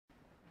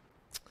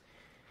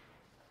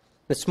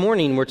This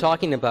morning we're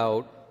talking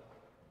about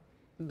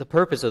the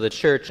purpose of the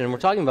church, and we're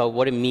talking about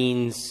what it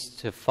means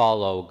to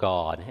follow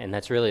God, and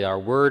that's really our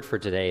word for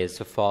today, is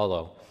to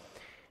follow.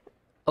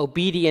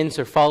 Obedience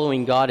or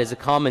following God is a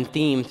common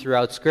theme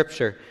throughout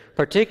Scripture,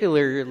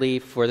 particularly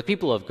for the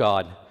people of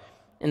God.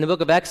 In the book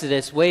of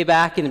Exodus, way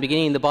back in the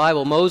beginning of the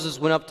Bible, Moses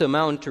went up to a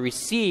mountain to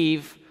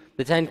receive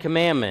the Ten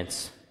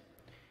Commandments,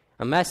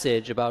 a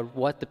message about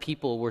what the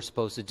people were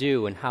supposed to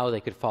do and how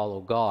they could follow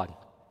God.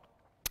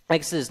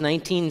 Exodus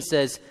 19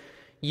 says,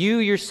 "You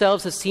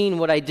yourselves have seen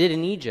what I did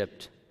in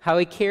Egypt, how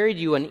I carried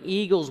you on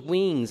eagle's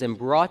wings and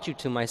brought you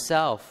to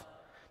myself.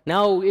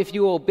 Now, if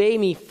you obey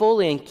me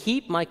fully and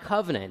keep my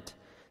covenant,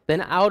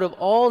 then out of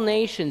all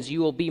nations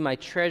you will be my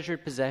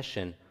treasured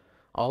possession.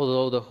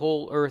 Although the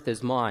whole earth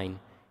is mine,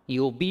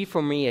 you will be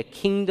for me a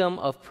kingdom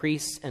of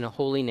priests and a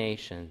holy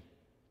nation."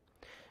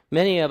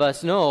 Many of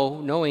us know,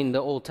 knowing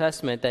the Old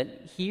Testament,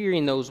 that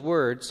hearing those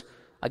words,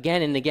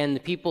 again and again, the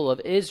people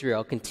of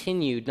Israel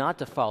continued not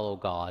to follow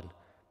God,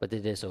 but to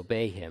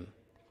disobey him.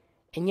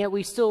 And yet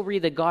we still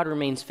read that God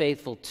remains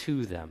faithful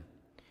to them.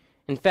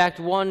 In fact,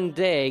 one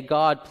day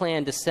God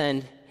planned to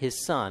send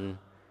his Son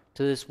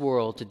to this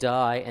world to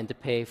die and to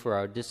pay for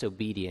our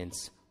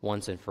disobedience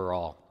once and for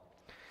all,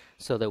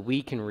 so that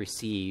we can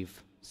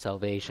receive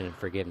salvation and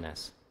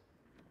forgiveness.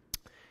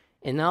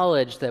 In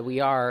knowledge that we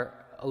are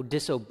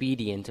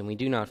disobedient and we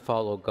do not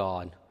follow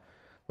God,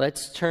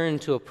 let's turn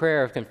to a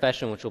prayer of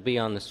confession, which will be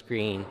on the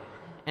screen,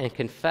 and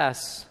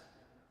confess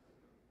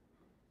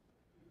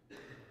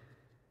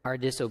our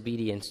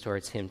disobedience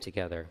towards him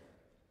together.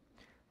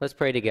 Let's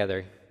pray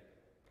together.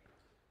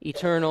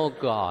 Eternal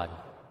God,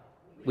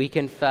 we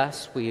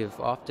confess we have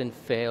often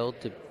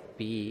failed to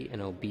be an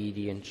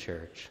obedient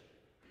church.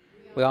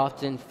 We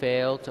often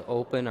fail to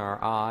open our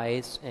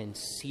eyes and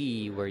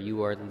see where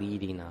you are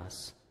leading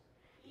us.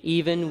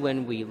 Even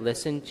when we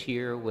listen to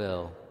your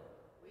will,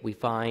 we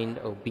find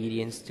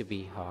obedience to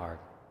be hard.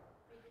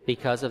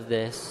 Because of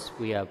this,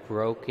 we have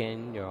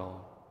broken your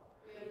law.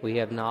 We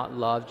have not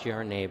loved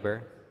your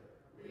neighbor.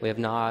 We have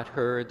not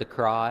heard the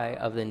cry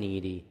of the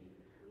needy.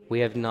 We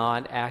have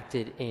not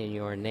acted in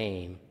your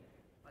name,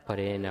 but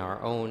in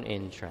our own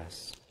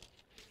interests.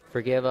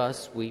 Forgive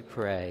us, we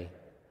pray.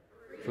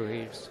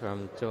 Free us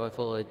from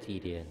joyful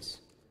obedience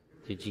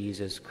to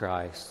Jesus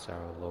Christ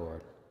our Lord.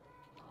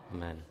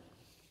 Amen.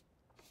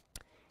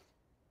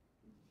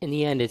 In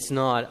the end, it's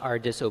not our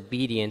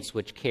disobedience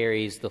which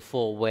carries the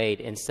full weight.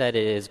 Instead,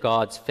 it is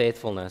God's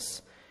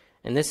faithfulness.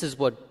 And this is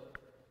what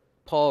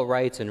Paul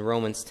writes in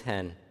Romans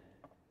 10.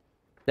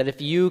 That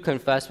if you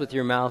confess with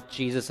your mouth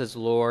Jesus as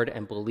Lord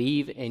and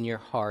believe in your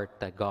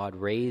heart that God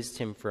raised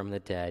him from the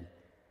dead,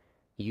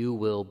 you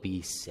will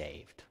be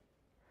saved.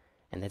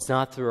 And it's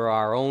not through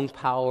our own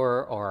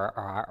power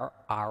or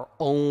our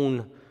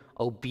own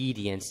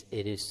obedience.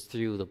 It is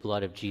through the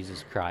blood of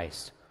Jesus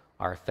Christ,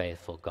 our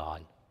faithful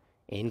God.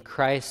 In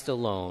Christ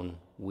alone,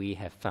 we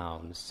have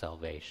found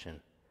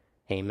salvation.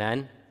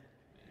 Amen?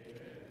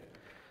 Amen.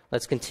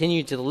 Let's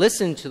continue to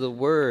listen to the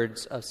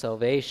words of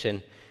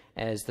salvation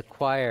as the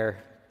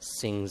choir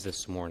sings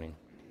this morning.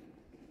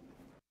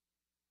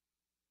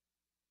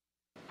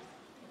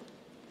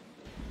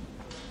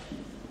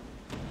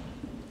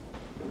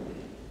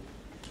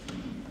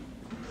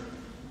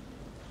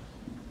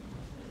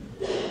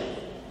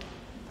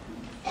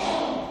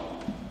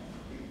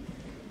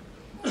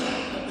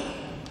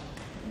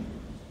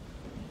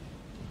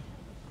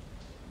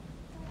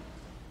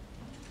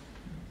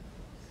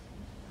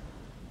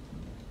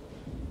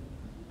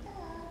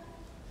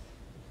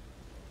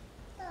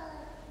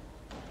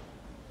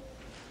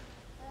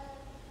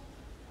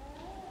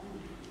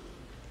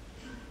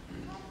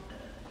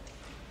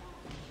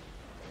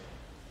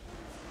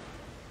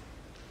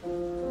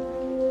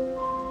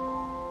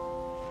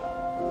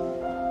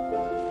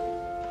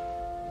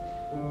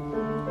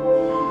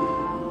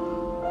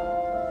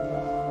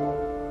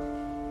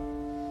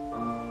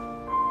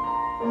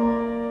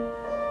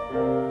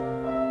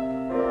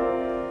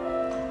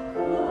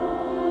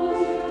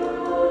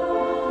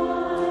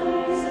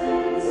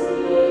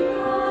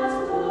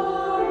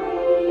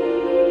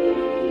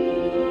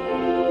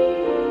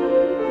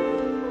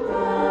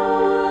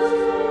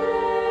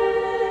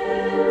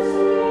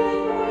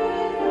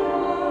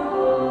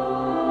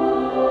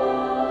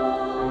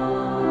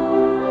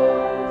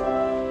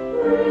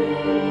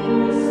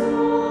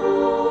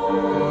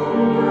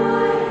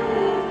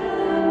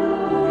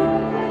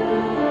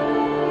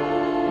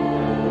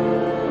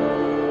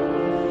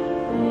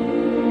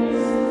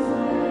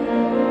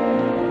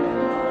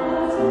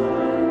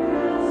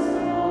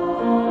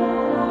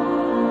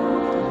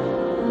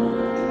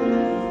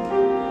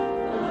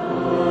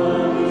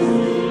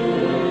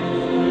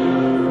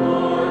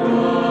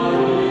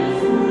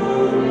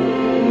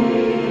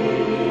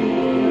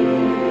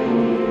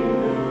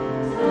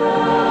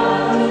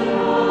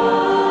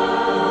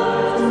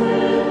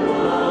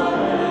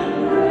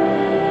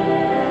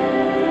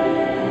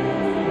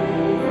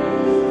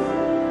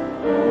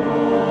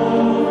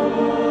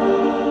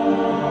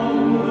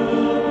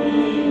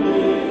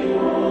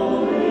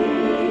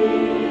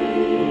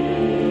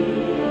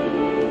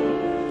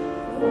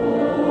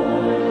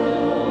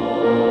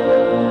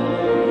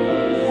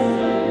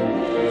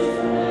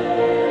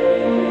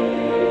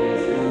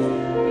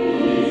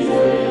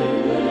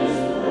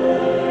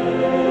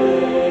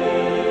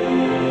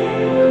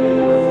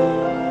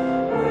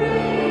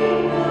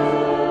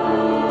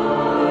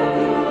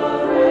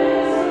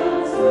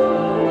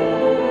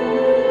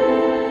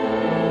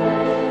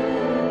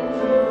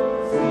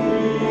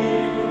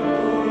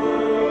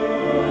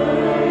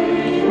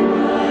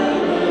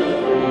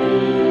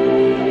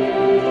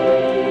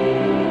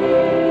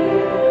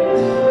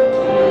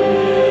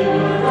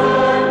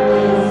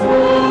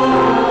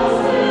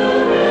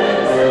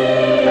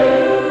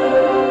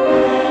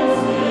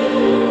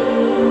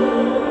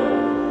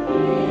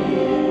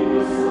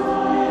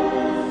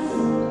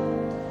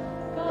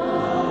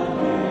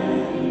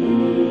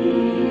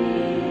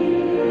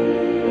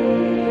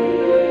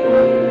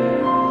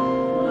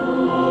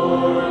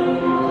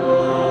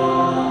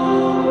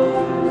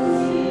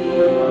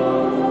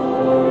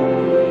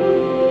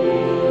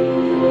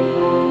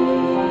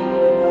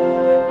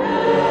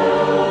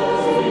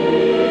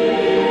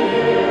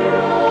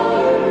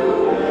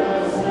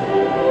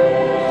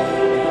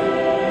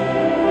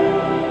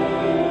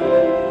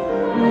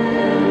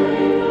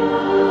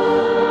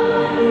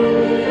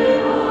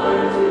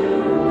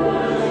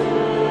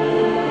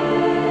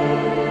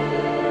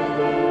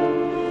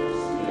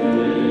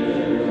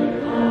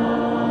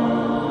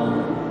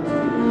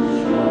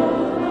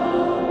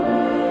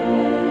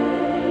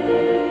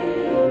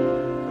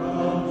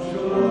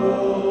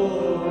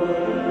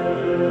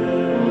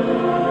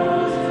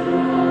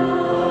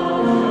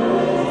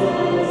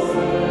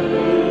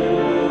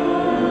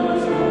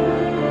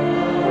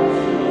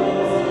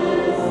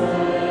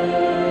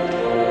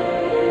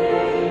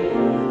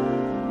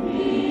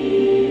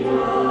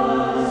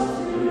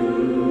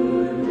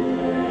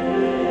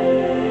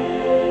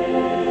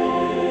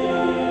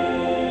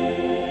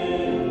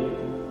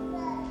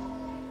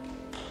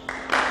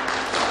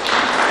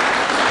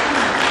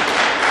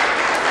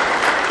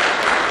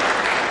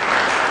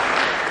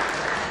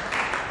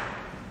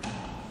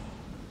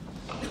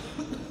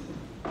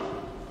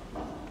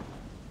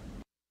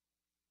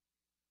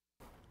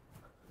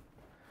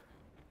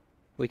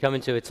 we come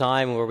into a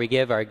time where we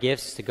give our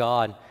gifts to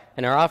God.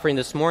 And our offering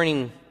this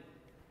morning,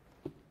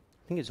 I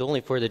think it's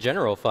only for the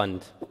general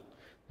fund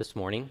this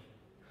morning.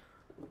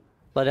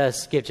 Let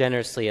us give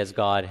generously as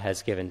God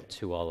has given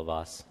to all of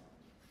us.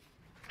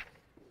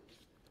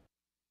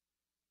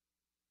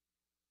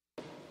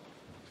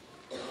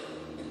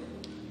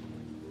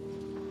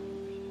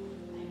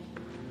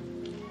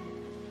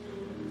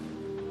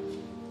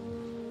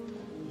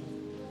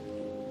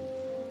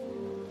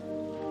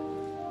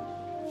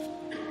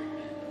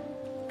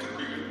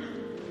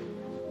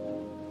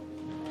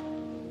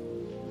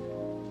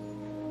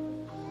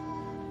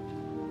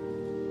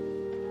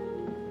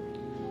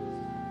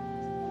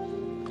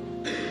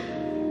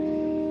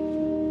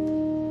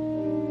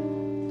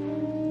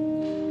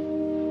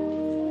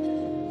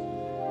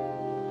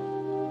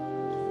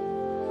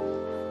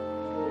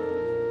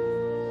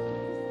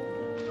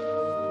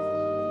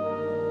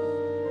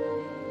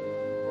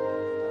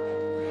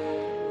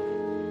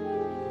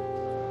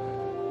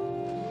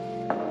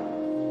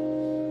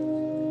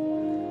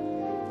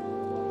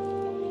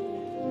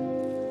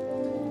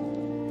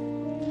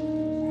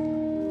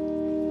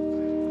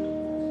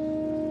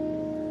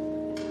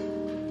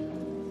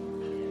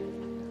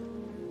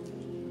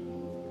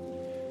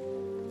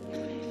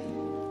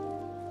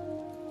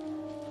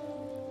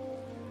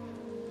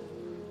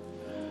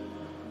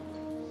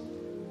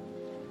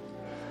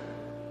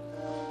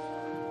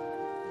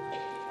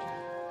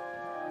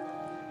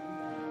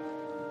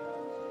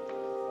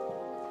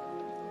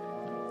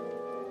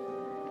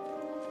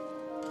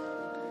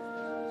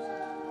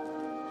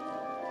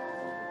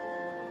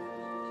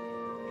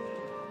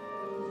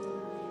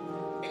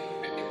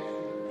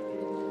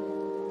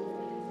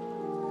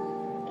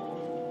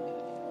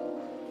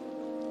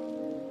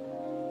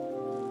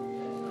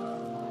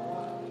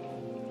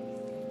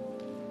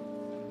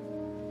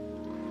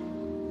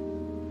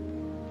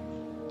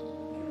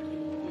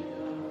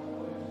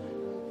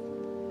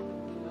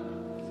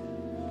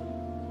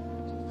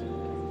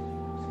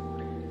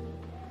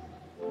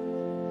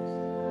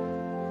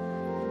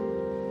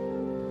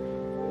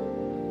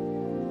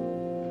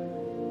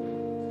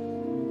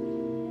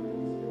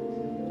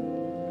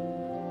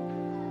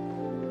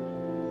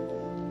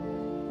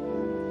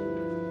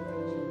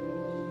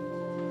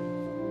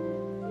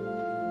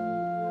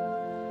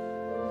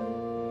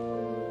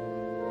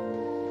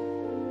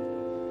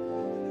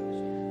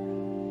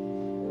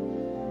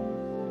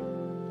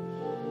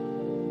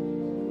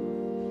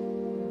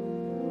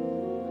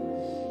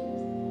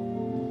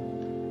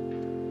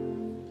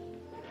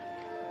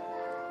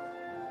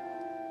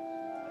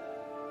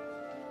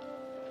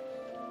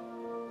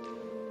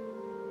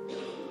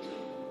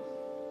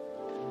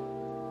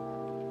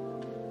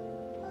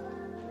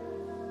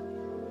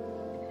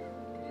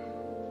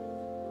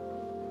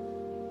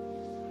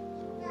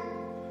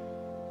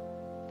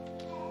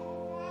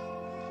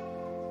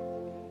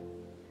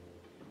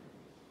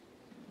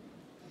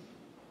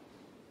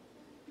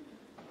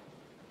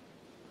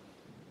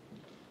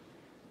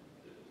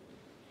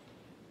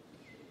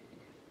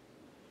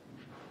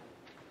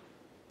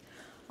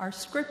 Our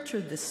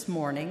scripture this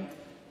morning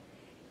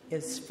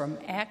is from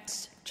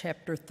Acts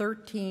chapter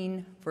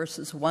 13,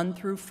 verses 1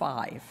 through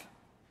 5.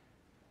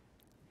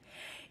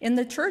 In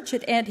the church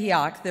at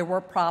Antioch, there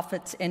were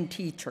prophets and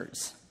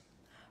teachers: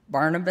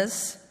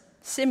 Barnabas,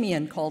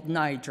 Simeon called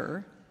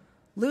Niger,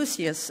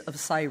 Lucius of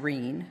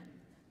Cyrene,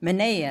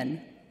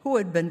 Manaen, who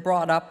had been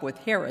brought up with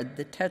Herod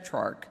the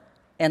Tetrarch,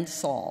 and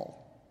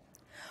Saul.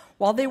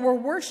 While they were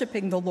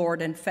worshiping the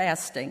Lord and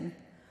fasting,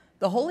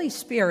 the Holy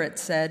Spirit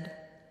said,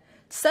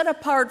 "Set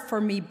apart for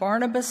me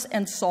Barnabas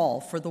and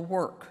Saul for the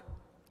work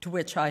to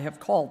which I have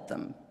called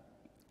them."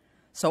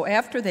 So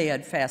after they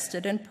had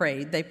fasted and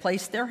prayed, they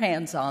placed their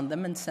hands on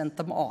them and sent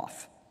them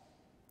off.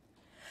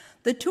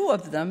 The two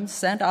of them,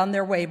 sent on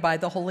their way by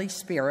the Holy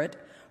Spirit,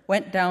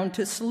 went down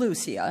to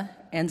Seleucia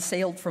and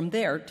sailed from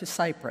there to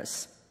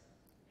Cyprus.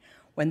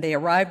 When they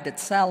arrived at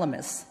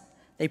Salamis,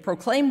 they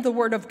proclaimed the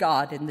word of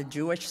God in the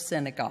Jewish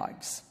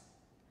synagogues.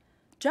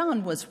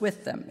 John was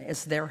with them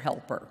as their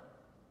helper.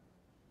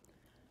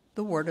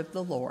 The word of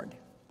the Lord.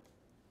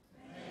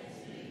 Thanks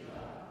be to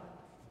God.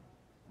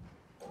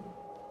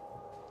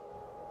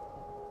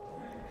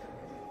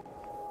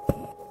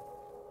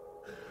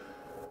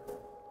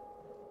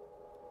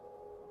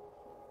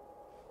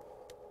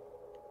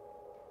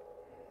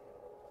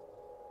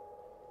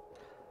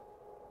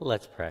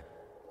 Let's pray.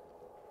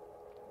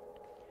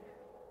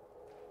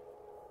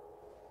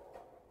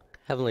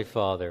 Heavenly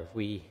Father,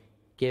 we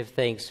give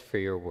thanks for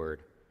your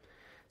word.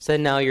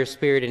 Send now your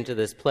Spirit into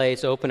this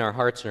place. Open our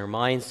hearts and our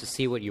minds to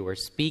see what you are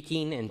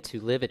speaking and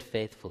to live it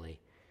faithfully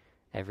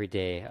every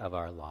day of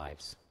our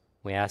lives.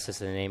 We ask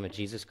this in the name of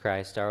Jesus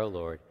Christ, our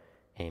Lord.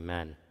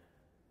 Amen.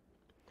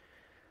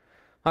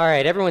 All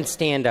right, everyone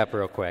stand up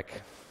real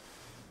quick.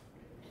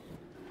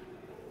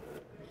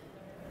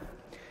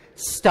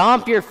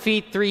 Stomp your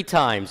feet 3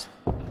 times.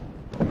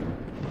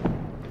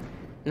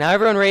 Now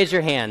everyone raise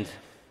your hand.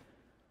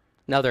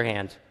 Another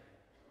hand.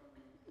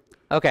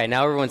 Okay,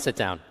 now everyone sit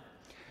down.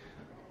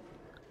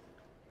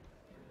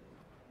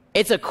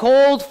 It's a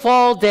cold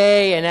fall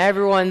day, and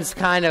everyone's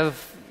kind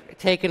of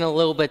taking a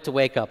little bit to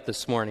wake up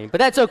this morning. But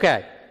that's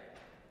okay.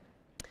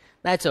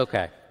 That's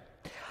okay.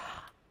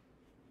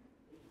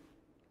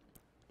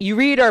 You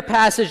read our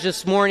passage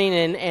this morning,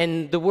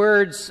 and the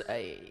words,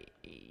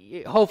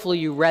 hopefully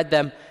you read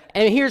them.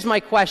 And here's my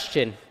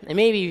question. And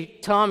maybe,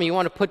 Tom, you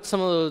want to put some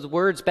of those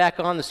words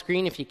back on the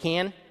screen if you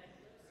can?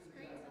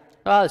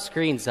 Oh, the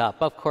screen's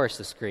up. Of course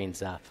the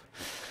screen's up.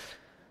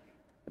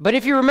 But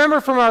if you remember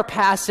from our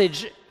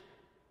passage,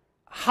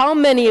 how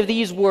many of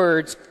these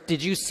words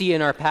did you see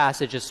in our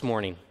passage this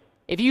morning?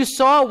 If you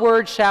saw a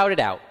word, shout it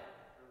out.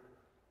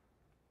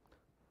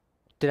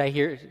 Did I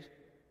hear?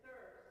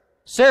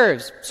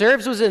 Serves.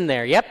 Serves was in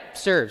there. Yep,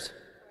 serves.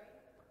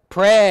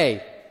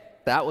 Pray.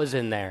 That was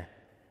in there.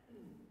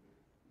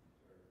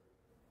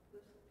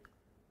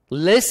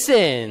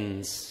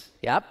 Listens.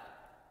 Yep.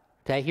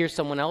 Did I hear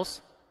someone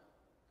else?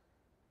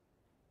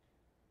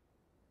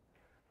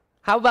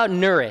 How about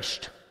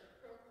nourished?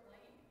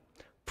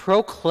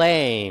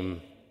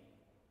 Proclaim.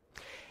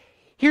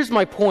 Here's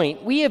my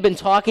point. We have been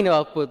talking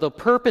about the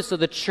purpose of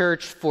the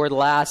church for the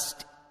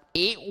last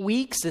 8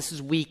 weeks. This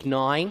is week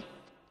 9.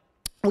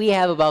 We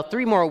have about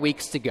 3 more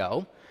weeks to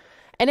go.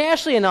 And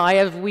Ashley and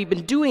I, we've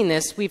been doing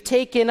this. We've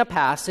taken a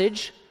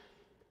passage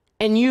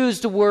and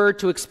used a word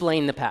to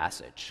explain the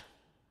passage.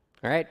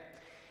 All right?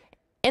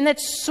 And that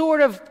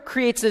sort of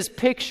creates this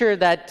picture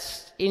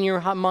that in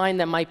your mind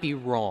that might be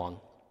wrong.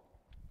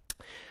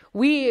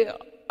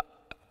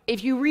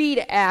 If you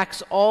read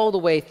Acts all the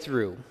way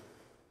through,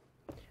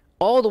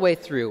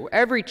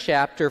 every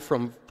chapter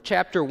from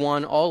chapter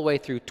 1 all the way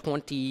through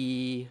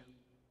 20, I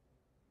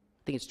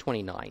think it's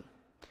 29.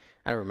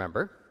 I don't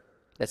remember.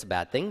 That's a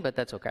bad thing, but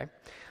that's okay.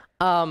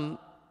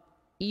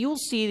 You'll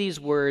see these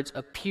words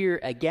appear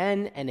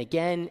again and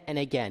again and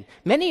again.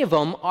 Many of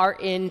them are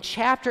in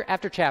chapter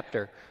after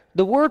chapter.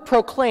 The word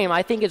proclaim,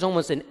 I think, is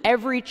almost in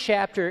every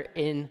chapter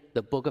in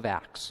the book of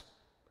Acts.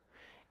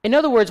 In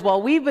other words,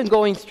 while we've been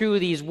going through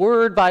these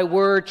word by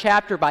word,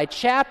 chapter by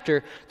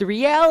chapter, the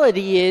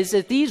reality is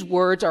that these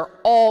words are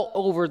all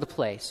over the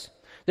place.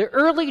 The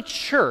early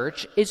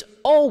church is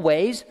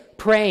always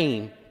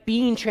praying,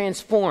 being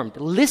transformed,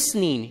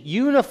 listening,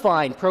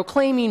 unifying,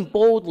 proclaiming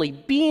boldly,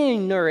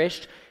 being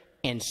nourished,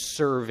 and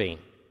serving.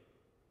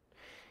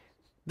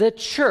 The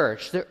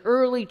church, the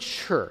early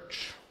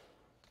church,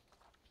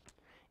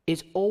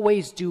 is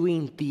always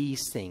doing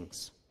these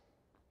things.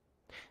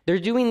 They're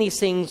doing these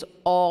things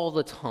all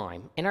the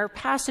time. And our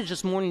passage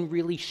this morning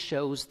really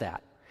shows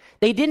that.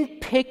 They didn't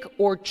pick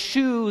or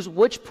choose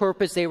which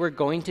purpose they were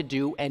going to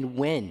do and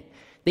when.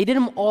 They did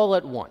them all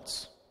at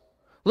once.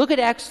 Look at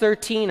Acts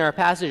 13, our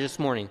passage this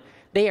morning.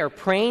 They are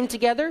praying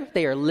together.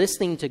 They are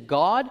listening to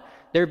God.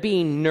 They're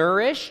being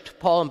nourished.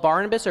 Paul and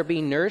Barnabas are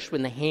being nourished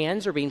when the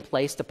hands are being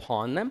placed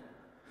upon them.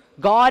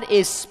 God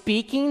is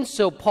speaking,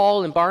 so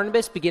Paul and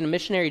Barnabas begin a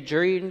missionary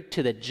journey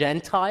to the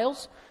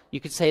Gentiles. You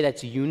could say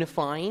that's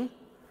unifying.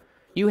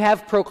 You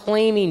have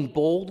proclaiming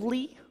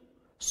boldly,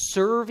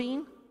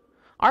 serving.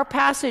 Our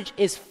passage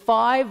is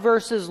 5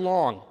 verses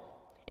long,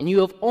 and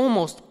you have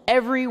almost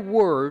every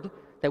word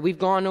that we've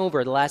gone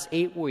over the last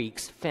 8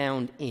 weeks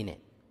found in it.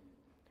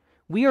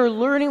 We are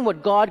learning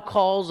what God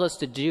calls us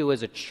to do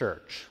as a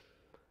church.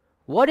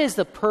 What is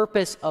the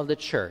purpose of the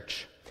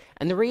church?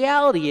 And the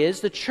reality is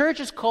the church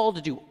is called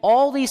to do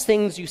all these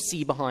things you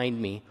see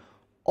behind me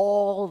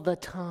all the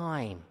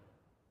time.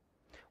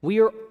 We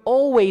are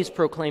always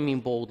proclaiming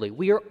boldly.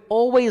 We are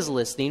always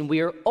listening. We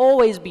are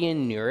always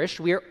being nourished.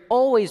 We are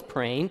always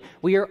praying.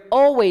 We are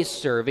always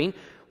serving.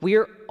 We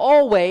are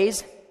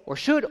always, or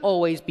should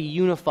always, be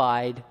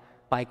unified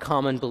by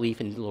common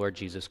belief in the Lord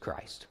Jesus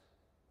Christ.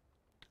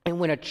 And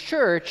when a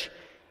church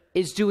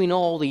is doing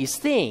all these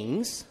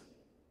things,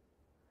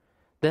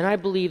 then I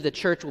believe the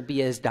church will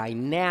be as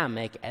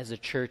dynamic as the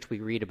church we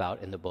read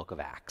about in the book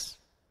of Acts.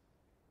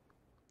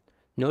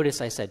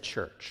 Notice I said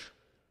church,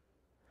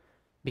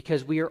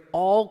 because we are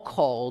all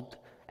called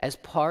as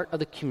part of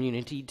the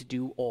community to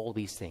do all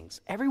these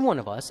things. Every one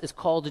of us is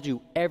called to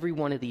do every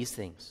one of these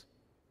things,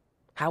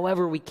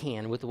 however we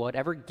can, with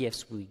whatever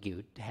gifts we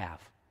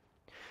have.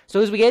 So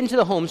as we get into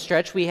the home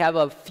stretch, we have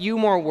a few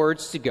more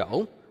words to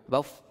go,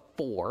 about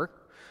 4.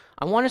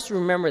 I want us to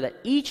remember that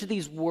each of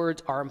these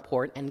words are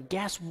important, and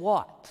guess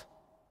what?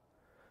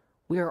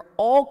 We are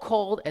all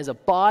called as a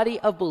body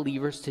of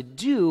believers to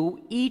do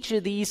each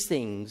of these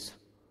things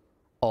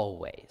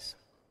always.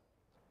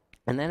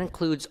 And that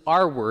includes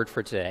our word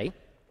for today,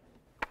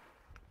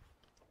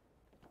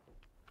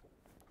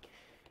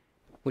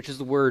 which is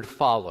the word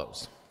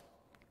follows.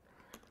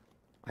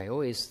 I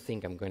always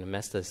think I'm going to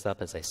mess this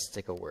up as I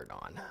stick a word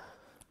on.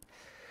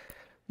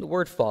 The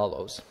word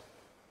follows.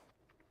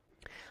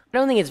 I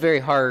don't think it's very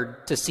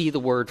hard to see the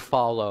word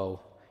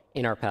follow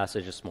in our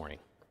passage this morning.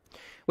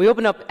 We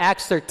open up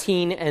Acts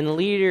 13, and the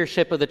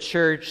leadership of the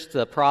church,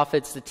 the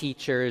prophets, the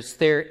teachers,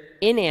 they're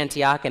in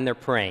Antioch and they're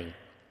praying.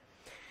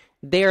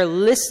 They are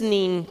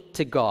listening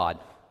to God.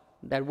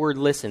 That word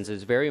listens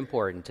is very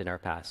important in our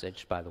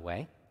passage, by the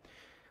way.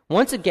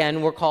 Once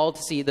again, we're called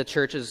to see the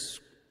churches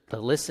to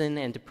listen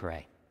and to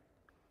pray.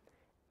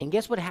 And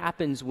guess what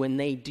happens when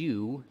they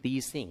do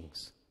these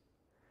things?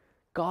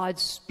 God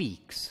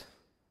speaks.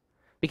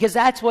 Because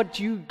that's what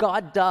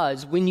God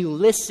does when you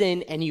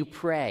listen and you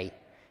pray.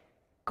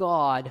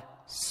 God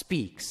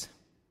speaks.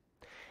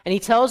 And he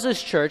tells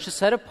his church to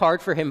set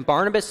apart for him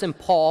Barnabas and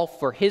Paul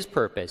for his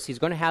purpose. He's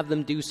going to have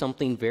them do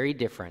something very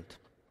different.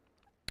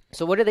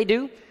 So what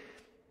do?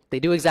 They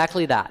do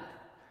exactly that.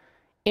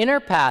 In our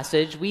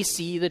passage, we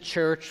see the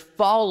church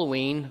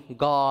following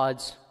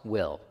God's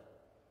will.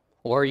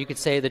 Or you could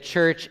say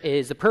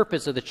the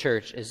purpose of the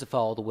church is to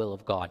follow the will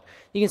of God.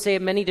 You can say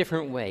it many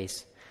different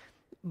ways.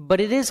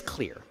 But it is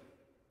clear.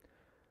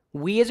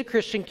 We as a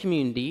Christian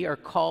community are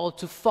called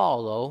to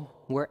follow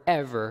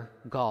wherever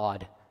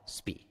God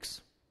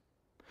speaks.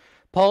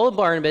 Paul and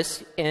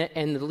Barnabas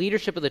and the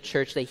leadership of the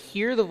church, they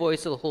hear the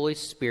voice of the Holy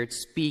Spirit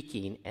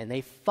speaking, and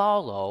they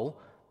follow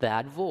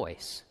that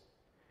voice,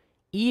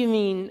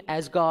 even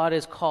as God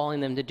is calling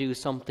them to do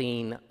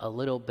something a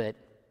little bit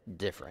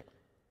different.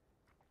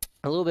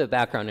 A little bit of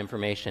background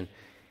information.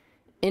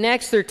 In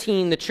Acts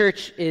 13, the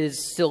church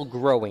is still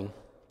growing.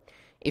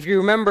 If you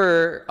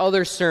remember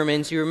other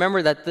sermons, you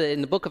remember that in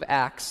the book of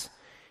Acts,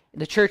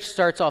 the church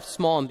starts off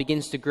small and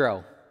begins to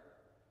grow.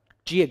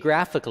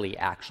 Geographically,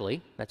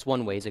 actually. That's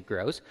one way it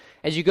grows.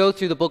 As you go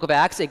through the book of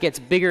Acts, it gets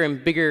bigger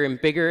and bigger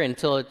and bigger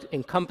until it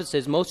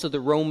encompasses most of the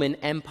Roman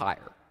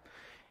Empire.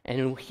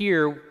 And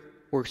here,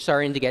 we're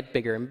starting to get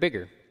bigger and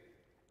bigger.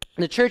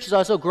 The church is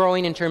also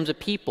growing in terms of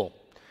people.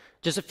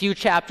 Just a few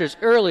chapters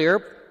earlier,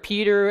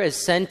 Peter is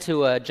sent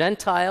to a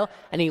Gentile,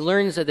 and he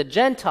learns that the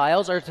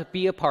Gentiles are to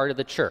be a part of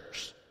the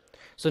church.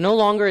 So no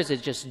longer is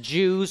it just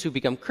Jews who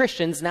become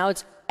Christians, now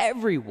it's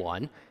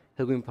everyone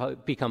who can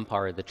become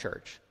part of the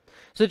church.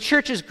 So the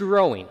church is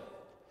growing.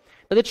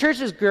 But the church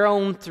has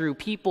grown through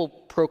people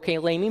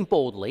proclaiming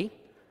boldly,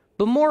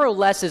 but more or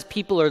less as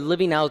people are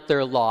living out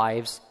their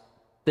lives,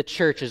 the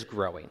church is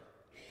growing.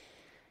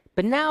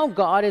 But now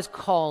God is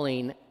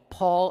calling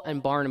Paul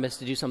and Barnabas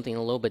to do something a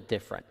little bit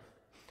different.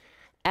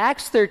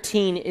 Acts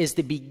 13 is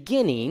the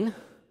beginning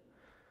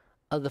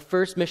of the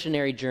first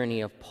missionary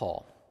journey of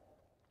Paul.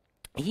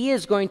 He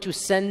is going to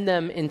send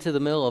them into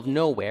the middle of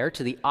nowhere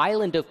to the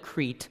island of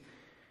Crete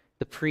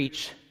to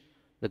preach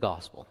the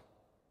gospel.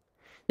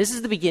 This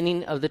is the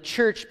beginning of the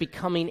church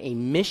becoming a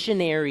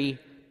missionary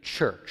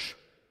church.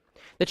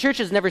 The church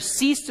has never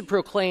ceased to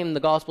proclaim the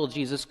gospel of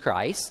Jesus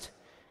Christ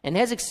and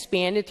has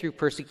expanded through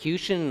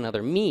persecution and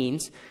other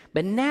means,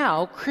 but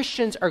now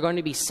Christians are going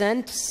to be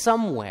sent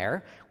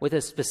somewhere with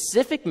a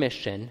specific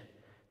mission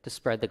to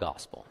spread the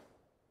gospel.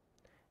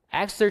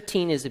 Acts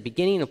 13 is the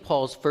beginning of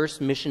Paul's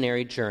first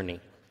missionary journey.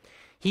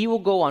 He will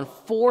go on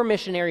 4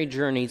 missionary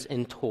journeys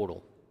in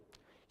total.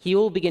 He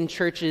will begin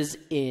churches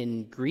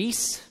in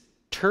Greece,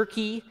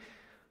 Turkey,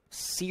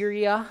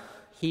 Syria.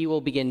 He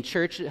will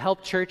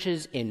help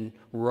churches in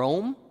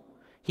Rome.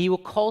 He will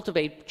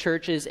cultivate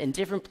churches in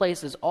different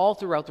places all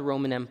throughout the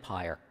Roman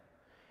Empire.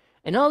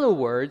 In other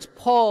words,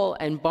 Paul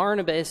and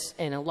Barnabas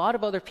and a lot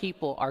of other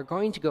people are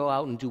going to go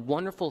out and do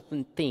wonderful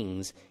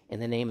things in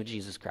the name of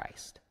Jesus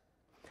Christ.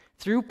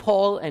 Through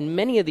Paul and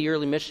many of the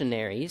early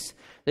missionaries,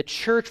 the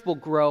church will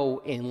grow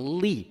in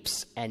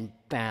leaps and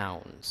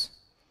bounds.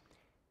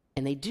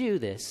 And they do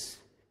this,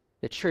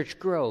 the church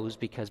grows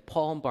because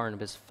Paul and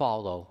Barnabas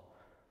follow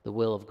the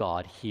will of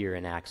God here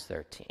in Acts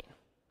 13.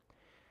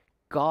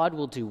 God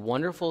will do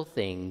wonderful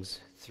things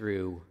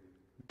through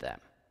them.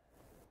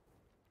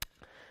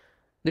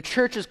 The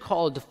church is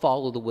called to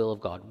follow the will of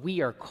God.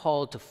 We are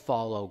called to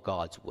follow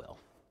God's will.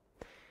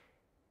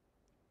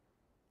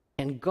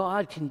 And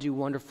God can do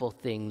wonderful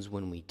things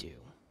when we do.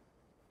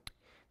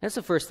 That's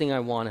the first thing I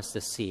want us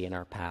to see in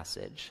our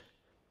passage.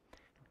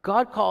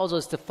 God calls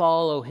us to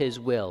follow his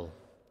will.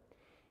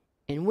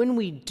 And when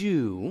we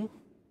do,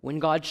 when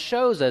God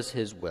shows us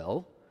his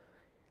will,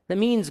 that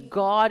means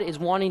God is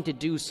wanting to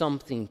do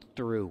something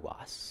through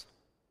us.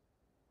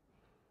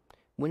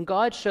 When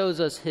God shows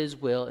us his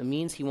will, it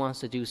means he wants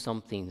to do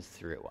something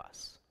through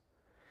us.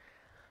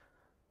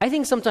 I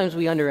think sometimes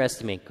we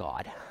underestimate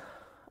God.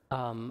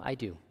 I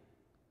do.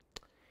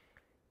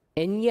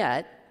 And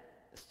yet,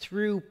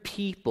 through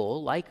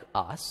people like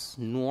us,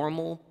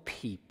 normal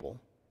people,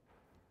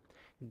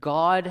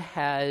 God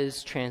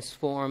has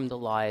transformed the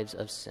lives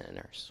of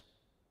sinners.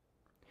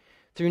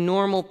 Through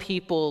normal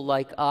people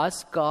like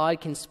us,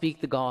 God can speak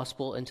the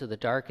gospel into the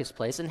darkest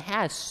place and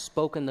has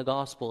spoken the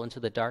gospel into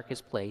the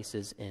darkest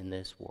places in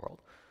this world.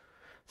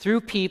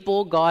 Through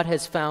people, God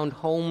has found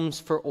homes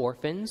for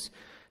orphans.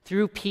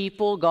 Through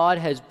people, God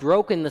has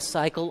broken the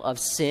cycle of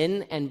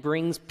sin and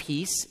brings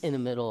peace in the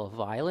middle of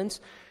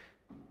violence.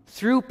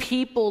 Through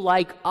people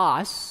like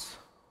us,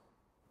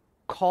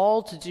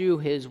 called to do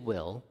his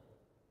will,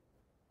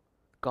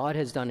 God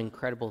has done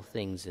incredible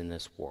things in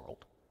this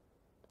world.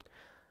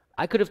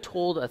 I could have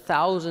told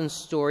 1,000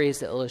 stories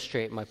to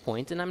illustrate my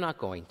point, and I'm not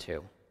going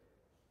to.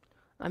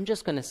 I'm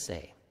just going to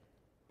say,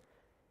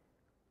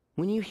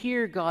 when you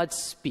hear God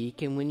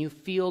speak and when you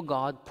feel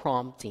God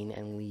prompting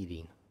and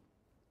leading,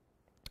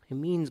 it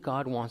means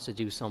God wants to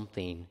do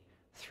something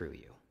through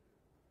you.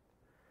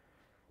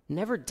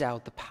 Never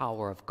doubt the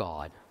power of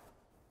God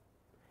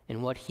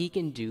and what he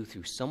can do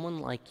through someone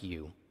like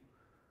you,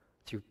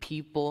 through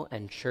people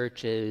and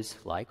churches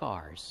like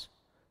ours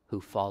who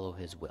follow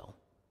his will.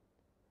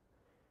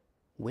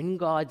 When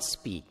God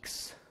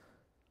speaks,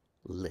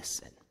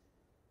 listen.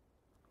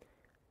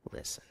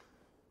 Listen.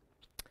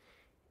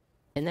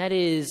 And that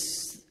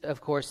is,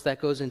 of course, that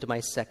goes into my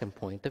second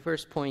point. The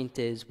first point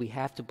is we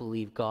have to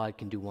believe God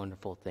can do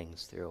wonderful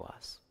things through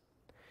us.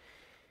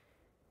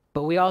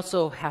 But we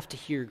also have to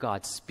hear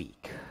God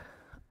speak.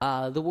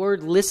 The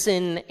word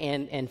listen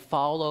and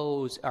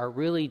follows are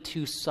really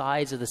two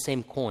sides of the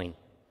same coin.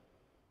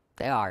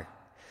 They are.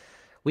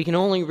 We can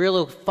only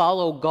really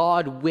follow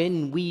God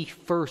when we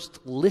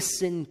first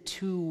listen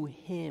to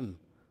him.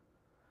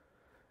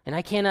 And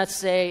I cannot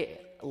say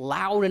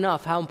loud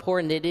enough how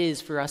important it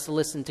is for us to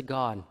listen to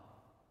God.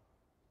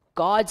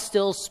 God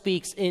still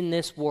speaks in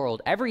this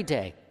world every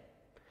day.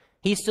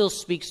 He still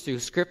speaks through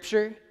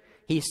Scripture.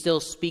 He still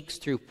speaks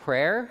through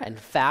prayer and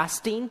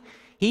fasting.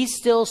 He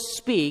still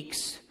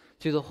speaks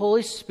through the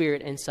Holy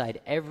Spirit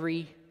inside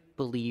every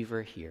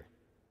believer here.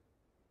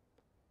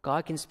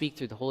 God can speak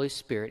through the Holy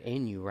Spirit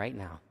in you right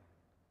now.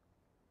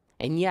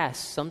 And yes,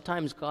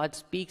 sometimes God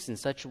speaks in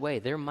such a way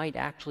there might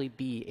actually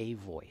be a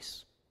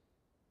voice.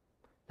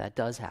 That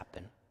does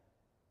happen.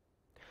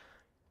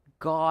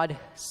 God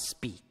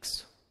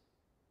speaks.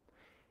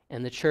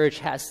 And the church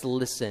has to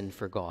listen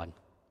for God.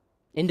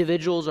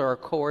 Individuals are,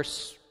 of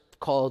course,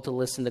 called to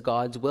listen to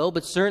God's will,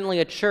 but certainly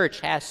a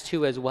church has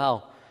to as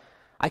well.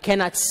 I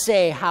cannot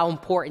say how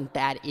important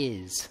that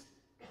is.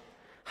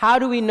 How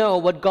do we know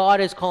what God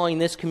is calling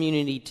this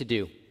community to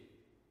do?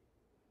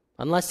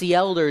 Unless the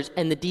elders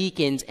and the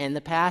deacons and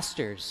the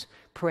pastors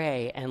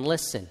pray and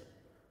listen.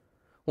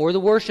 Or the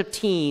worship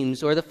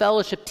teams or the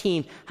fellowship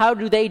team, how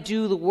do they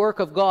do the work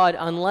of God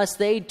unless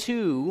they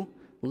too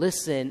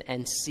listen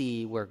and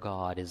see where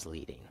God is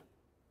leading?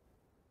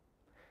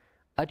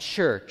 A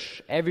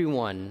church,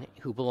 everyone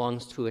who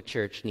belongs to a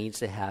church needs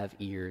to have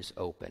ears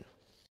open.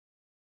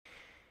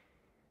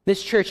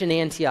 This church in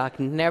Antioch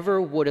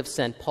never would have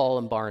sent Paul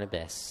and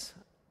Barnabas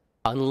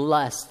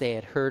unless they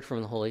had heard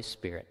from the Holy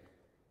Spirit.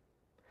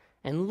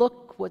 And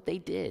look what they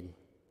did.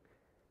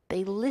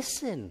 They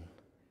listen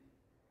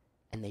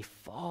and they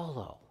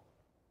follow.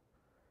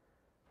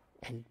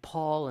 And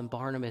Paul and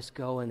Barnabas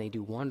go and they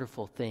do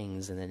wonderful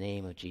things in the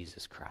name of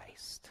Jesus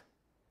Christ.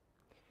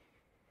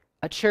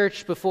 A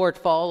church, before it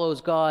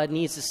follows God,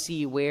 needs to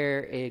see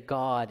where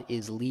God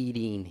is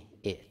leading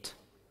it.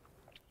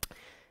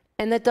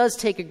 And that does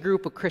take a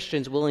group of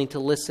Christians willing to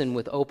listen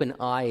with open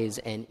eyes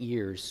and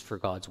ears for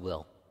God's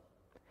will.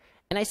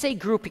 And I say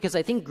group because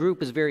I think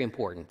group is very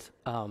important.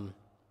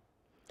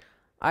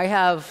 I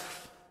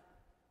have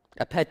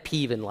a pet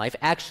peeve in life.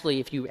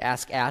 Actually, if you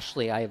ask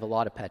Ashley, I have a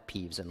lot of pet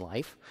peeves in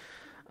life.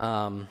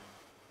 Probably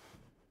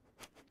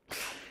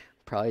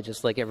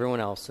just like everyone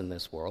else in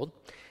this world.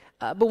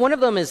 But one of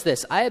them is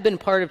this. I have been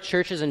part of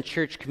churches and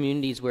church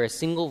communities where a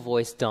single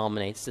voice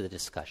dominates the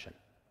discussion.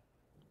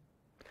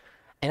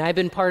 And I've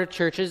been part of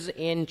churches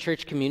and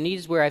church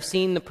communities where I've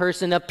seen the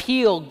person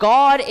appeal,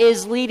 God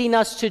is leading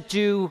us to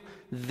do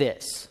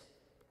this.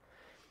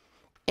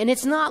 And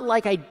it's not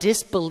like I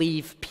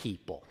disbelieve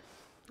people.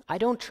 I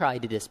don't try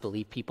to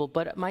disbelieve people,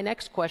 but my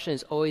next question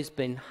has always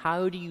been,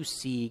 how do you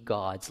see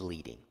God's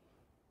leading?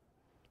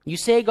 You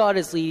say God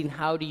is leading,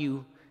 how do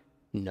you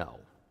know?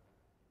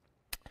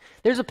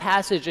 There's a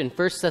passage in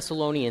 1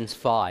 Thessalonians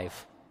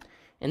 5,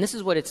 and this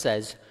is what it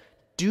says,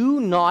 do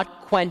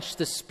not quench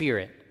the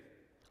Spirit.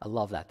 I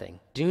love that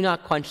thing. Do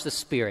not quench the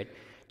Spirit.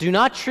 Do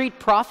not treat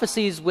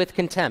prophecies with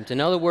contempt.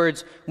 In other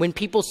words, when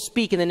people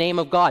speak in the name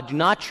of God, do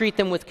not treat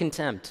them with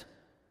contempt,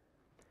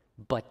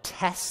 but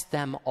test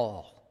them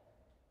all.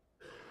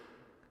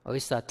 I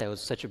always thought that was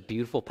such a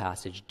beautiful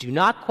passage. Do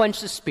not quench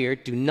the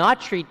Spirit. Do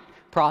not treat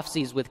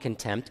prophecies with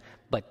contempt,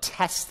 but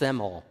test them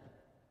all.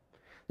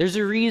 There's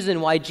a reason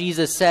why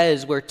Jesus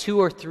says, where 2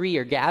 or 3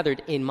 are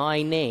gathered in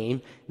my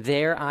name,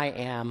 there I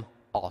am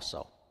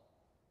also.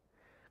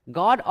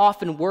 God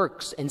often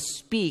works and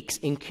speaks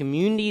in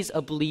communities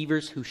of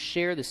believers who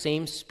share the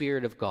same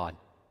Spirit of God.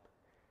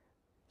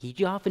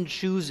 He often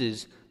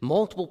chooses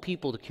multiple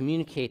people to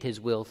communicate his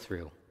will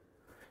through.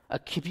 A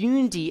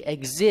community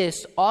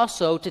exists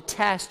also to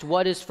test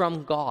what is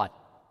from God,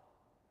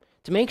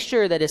 to make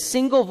sure that a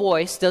single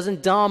voice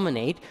doesn't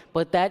dominate,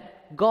 but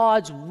that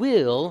God's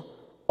will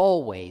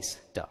always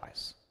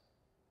does.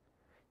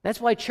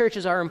 That's why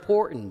churches are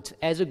important.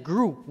 As a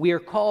group, we are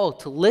called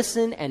to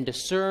listen and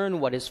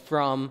discern what is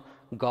from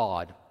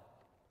God.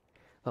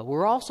 But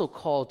we're also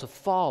called to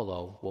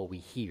follow what we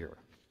hear.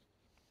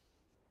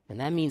 And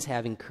that means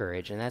having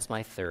courage, and that's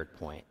my third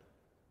point.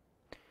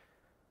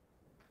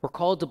 We're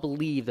called to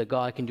believe that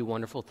God can do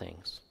wonderful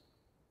things.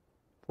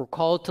 We're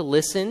called to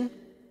listen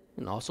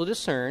and also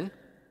discern,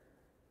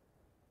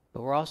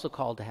 but we're also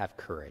called to have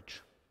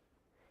courage.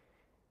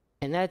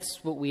 And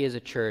that's what we as a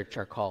church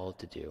are called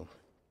to do.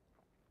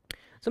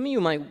 Some of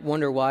you might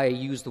wonder why I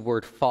use the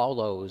word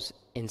follows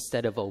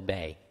instead of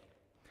obey.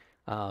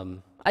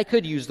 I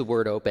could use the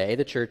word obey.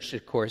 The church,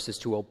 of course, is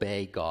to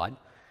obey God.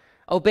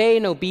 Obey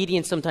and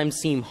obedience sometimes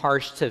seem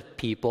harsh to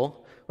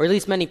people, or at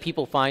least many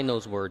people find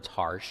those words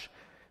harsh.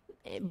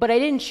 But I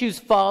didn't choose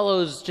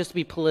follows just to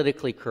be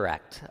politically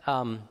correct.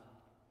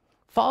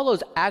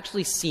 Follows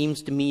actually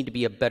seems to me to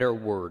be a better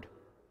word.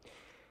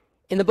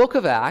 In the book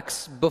of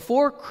Acts,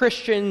 before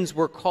Christians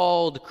were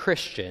called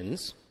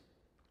Christians,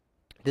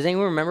 does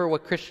anyone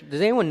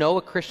know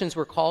what Christians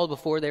were called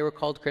before they were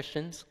called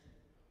Christians?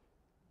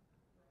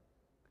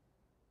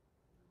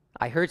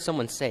 I heard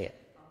someone say it.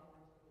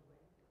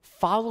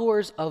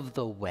 Followers of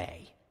the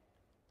way.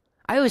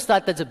 I always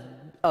thought that's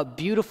a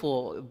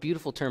beautiful,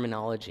 beautiful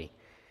terminology.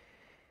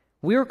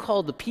 We are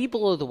called the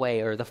people of the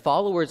way, or the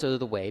followers of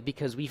the way,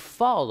 because we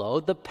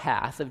follow the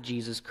path of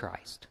Jesus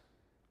Christ.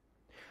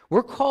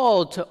 We're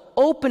called to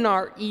open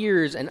our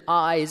ears and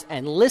eyes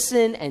and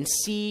listen and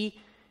see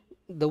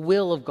the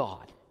will of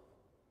God.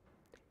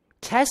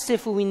 Test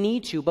if we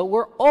need to, but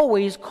we're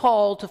always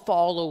called to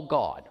follow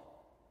God.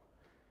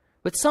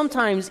 But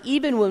sometimes,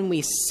 even when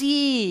we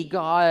see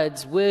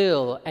God's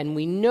will and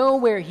we know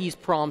where He's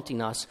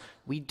prompting us,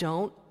 we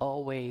don't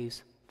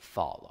always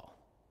follow.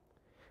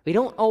 We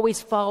don't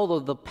always follow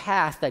the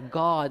path that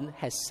God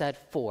has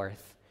set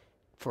forth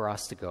for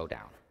us to go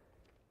down.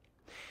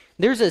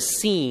 There's a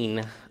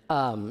scene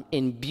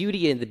in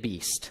Beauty and the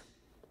Beast.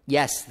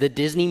 Yes, the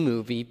Disney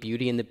movie,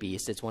 Beauty and the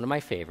Beast. It's one of my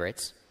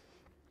favorites.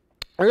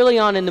 Early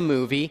on in the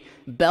movie,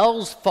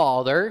 Belle's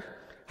father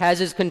has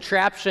his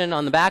contraption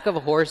on the back of a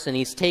horse, and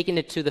he's taking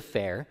it to the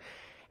fair.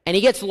 And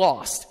he gets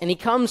lost, and he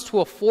comes to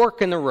a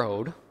fork in the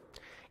road.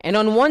 And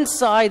on one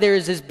side, there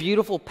is this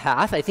beautiful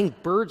path. I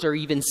think birds are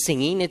even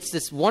singing. It's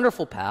this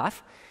wonderful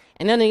path.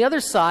 And on the other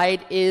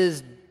side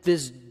is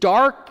this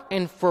dark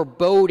and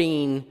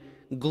foreboding,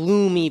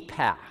 gloomy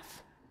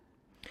path.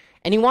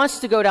 And he wants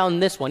to go down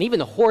this one. Even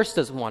the horse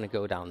doesn't want to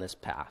go down this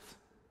path.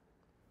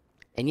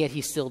 And yet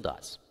he still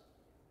does.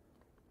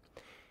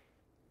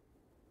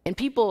 And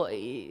people,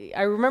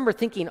 I remember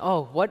thinking,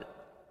 oh,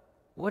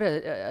 what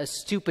a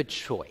stupid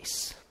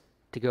choice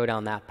to go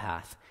down that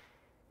path.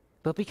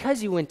 But because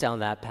he went down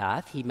that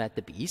path, he met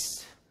the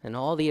beast, and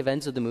all the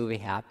events of the movie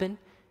happen,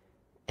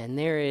 and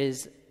there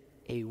is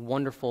a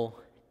wonderful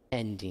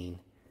ending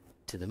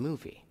to the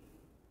movie.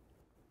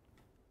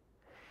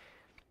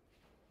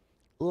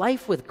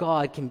 Life with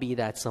God can be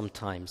that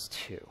sometimes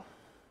too.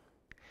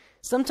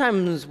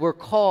 Sometimes we're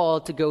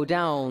called to go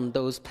down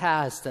those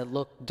paths that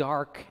look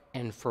dark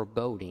and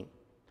foreboding.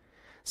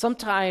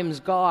 Sometimes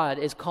God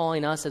is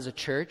calling us as a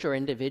church or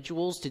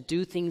individuals to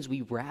do things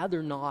we'd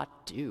rather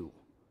not do.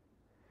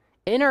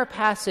 In our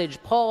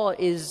passage, Paul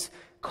is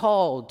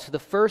called to the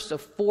first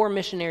of 4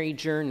 missionary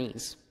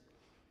journeys.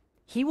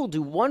 He will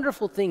do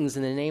wonderful things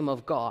in the name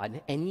of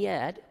God, and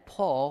yet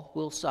Paul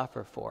will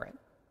suffer for it.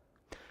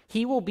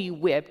 He will be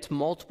whipped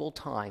multiple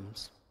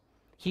times.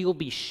 He will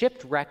be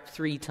shipwrecked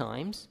 3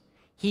 times.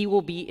 He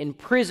will be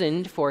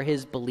imprisoned for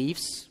his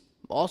beliefs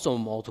also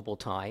multiple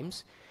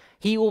times.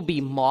 He will be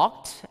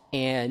mocked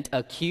and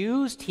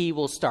accused. He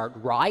will start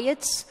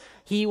riots.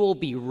 He will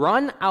be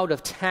run out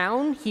of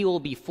town. He will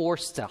be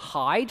forced to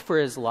hide for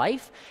his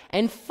life.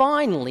 And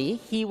finally,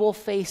 he will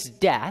face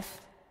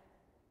death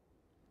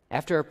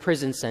after a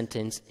prison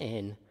sentence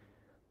in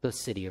the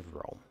city of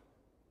Rome.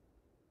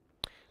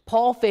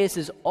 Paul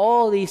faces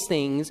all these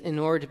things in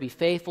order to be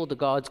faithful to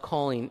God's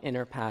calling in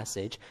our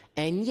passage,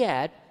 and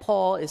yet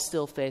Paul is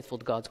still faithful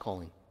to God's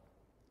calling.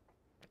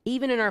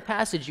 Even in our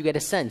passage, you get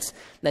a sense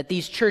that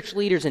these church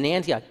leaders in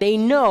Antioch, they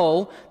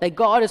know that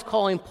God is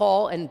calling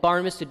Paul and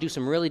Barnabas to do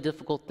some really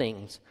difficult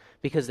things,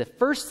 because the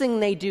first thing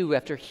they do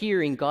after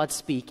hearing God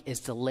speak is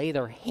to lay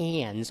their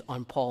hands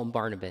on Paul and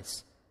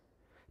Barnabas,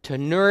 to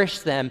nourish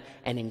them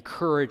and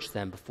encourage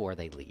them before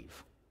they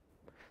leave.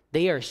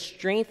 They are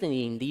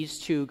strengthening these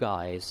 2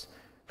 guys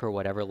for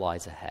whatever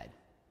lies ahead.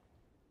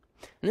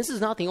 And this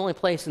is not the only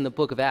place in the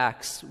book of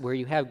Acts where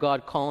you have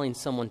God calling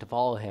someone to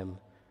follow him,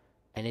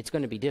 and it's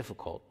going to be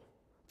difficult.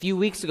 A few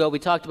weeks ago, we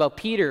talked about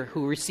Peter,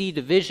 who received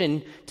a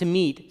vision to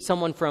meet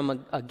someone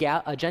from a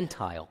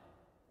Gentile.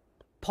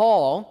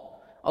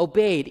 Paul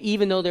obeyed,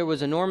 even though there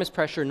was enormous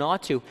pressure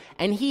not to,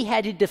 and he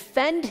had to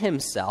defend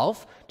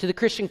himself to the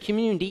Christian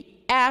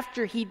community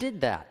after he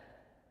did that.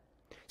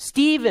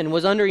 Stephen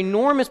was under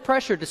enormous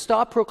pressure to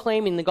stop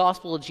proclaiming the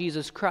gospel of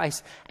Jesus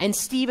Christ, and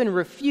Stephen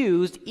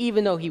refused,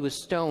 even though he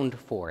was stoned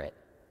for it.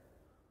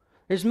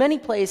 There's many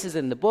places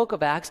in the book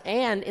of Acts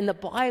and in the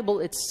Bible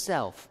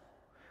itself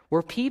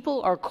where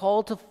people are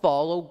called to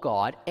follow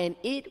God, and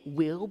it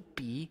will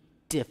be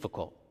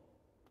difficult.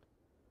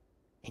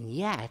 And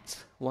yet,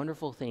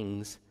 wonderful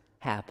things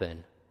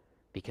happen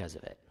because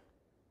of it.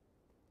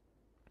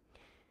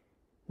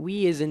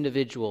 We as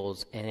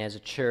individuals and as a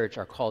church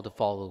are called to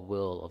follow the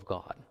will of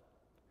God.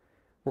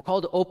 We're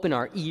called to open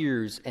our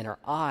ears and our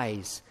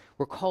eyes.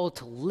 We're called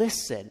to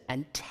listen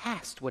and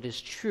test what is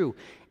true.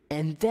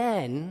 And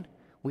then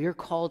we are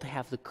called to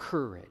have the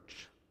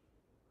courage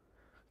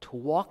to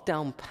walk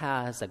down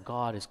paths that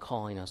God is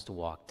calling us to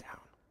walk down.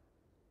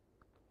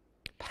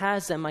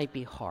 Paths that might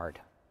be hard.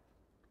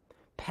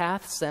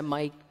 Paths that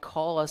might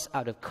call us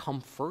out of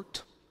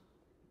comfort.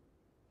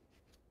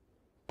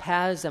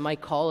 paths that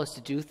might call us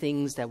to do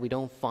things that we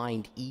don't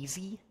find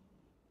easy,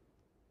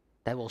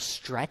 that will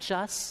stretch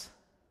us,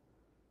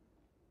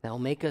 that will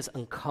make us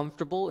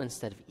uncomfortable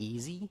instead of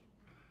easy.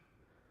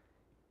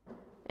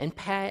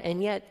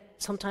 And yet,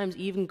 sometimes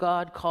even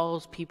God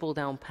calls people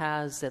down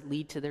paths that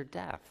lead to their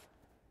death.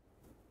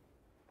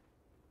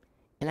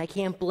 And I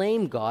can't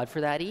blame God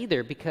for that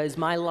either, because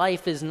my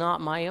life is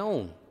not my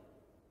own.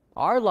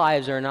 Our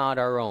lives are not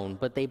our own,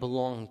 but they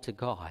belong to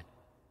God.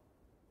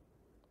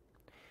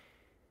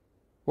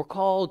 We're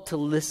called to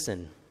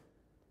listen,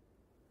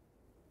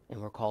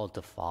 and we're called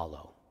to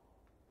follow.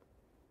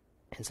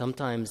 And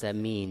sometimes that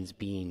means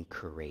being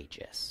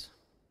courageous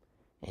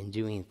and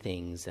doing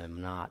things that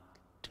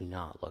do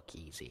not look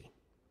easy.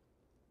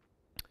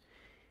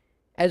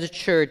 As a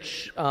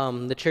church,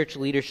 the church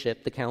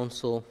leadership, the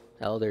council,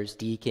 elders,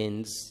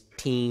 deacons,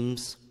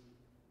 teams,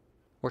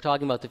 we're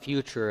talking about the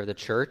future of the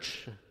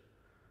church.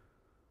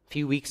 A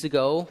few weeks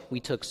ago, we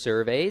took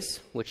surveys,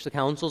 which the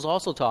council is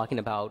also talking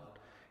about,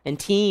 and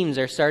teams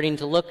are starting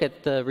to look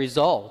at the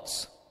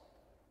results.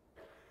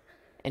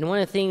 And one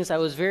of the things I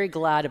was very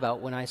glad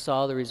about when I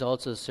saw the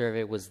results of the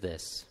survey was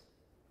this.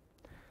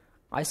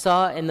 I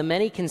saw in the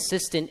many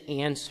consistent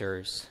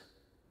answers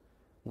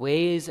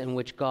ways in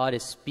which God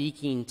is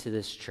speaking to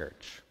this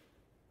church.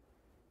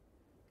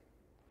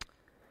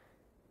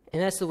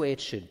 And that's the way it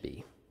should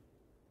be.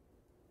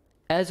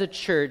 As a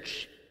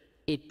church,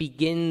 it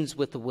begins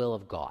with the will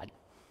of God.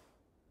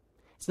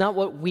 It's not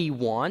what we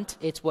want,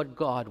 it's what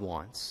God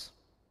wants.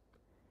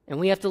 And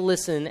we have to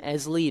listen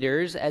as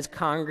leaders, as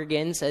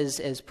congregants,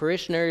 as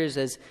parishioners,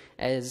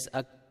 as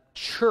a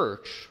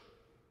church.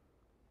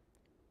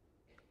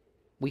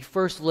 We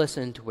first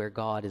listen to where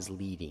God is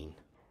leading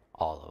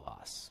all of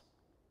us.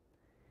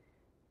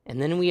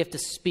 And then we have to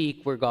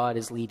speak where God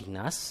is leading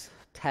us,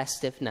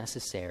 test if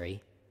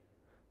necessary,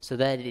 so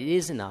that it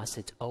isn't us,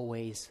 it's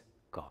always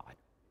God.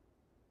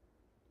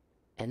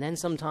 And then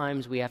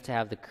sometimes we have to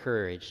have the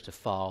courage to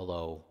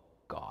follow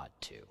God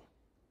too.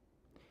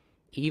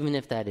 Even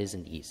if that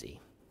isn't easy.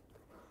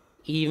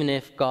 Even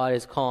if God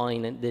is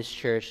calling this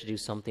church to do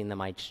something that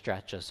might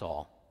stretch us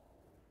all.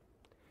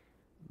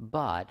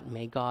 But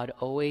may God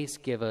always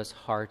give us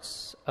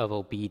hearts of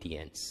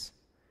obedience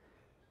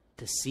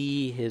to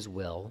see His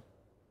will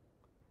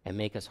and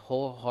make us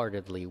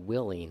wholeheartedly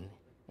willing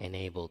and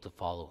able to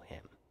follow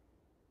Him.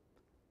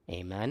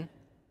 Amen?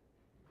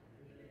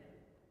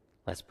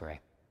 Let's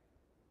pray.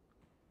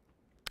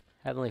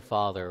 Heavenly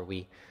Father,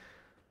 we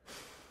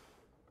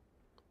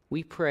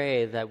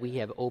pray that we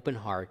have open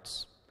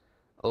hearts,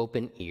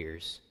 open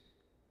ears,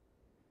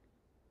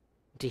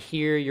 to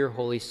hear your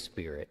Holy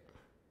Spirit.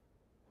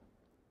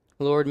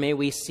 Lord, may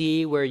we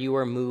see where you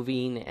are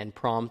moving and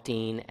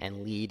prompting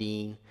and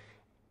leading.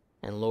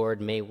 And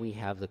Lord, may we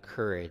have the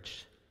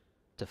courage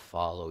to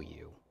follow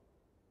you.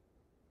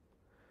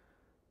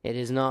 It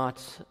is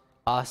not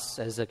us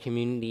as a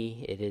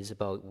community, it is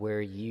about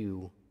where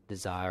you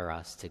desire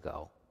us to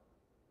go.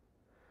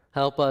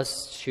 Help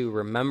us to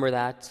remember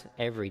that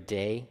every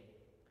day.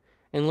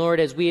 And Lord,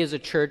 as we as a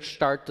church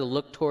start to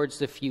look towards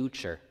the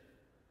future,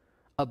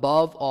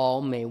 above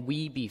all, may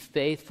we be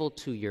faithful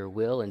to your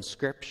will in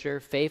Scripture,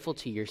 faithful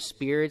to your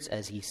spirits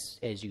as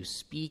you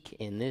speak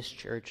in this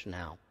church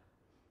now.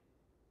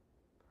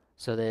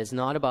 So that it's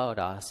not about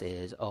us, it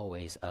is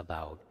always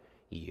about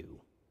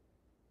you.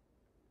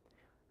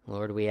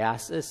 Lord, we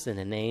ask this in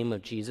the name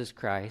of Jesus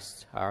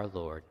Christ, our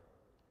Lord.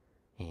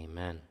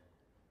 Amen.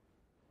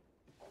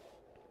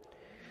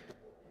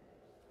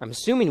 I'm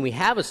assuming we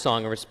have a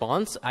song of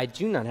response. I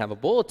do not have a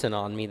bulletin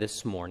on me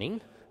this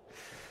morning.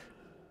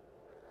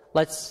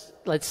 Let's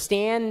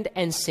stand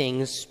and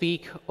sing,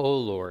 Speak, O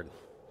Lord.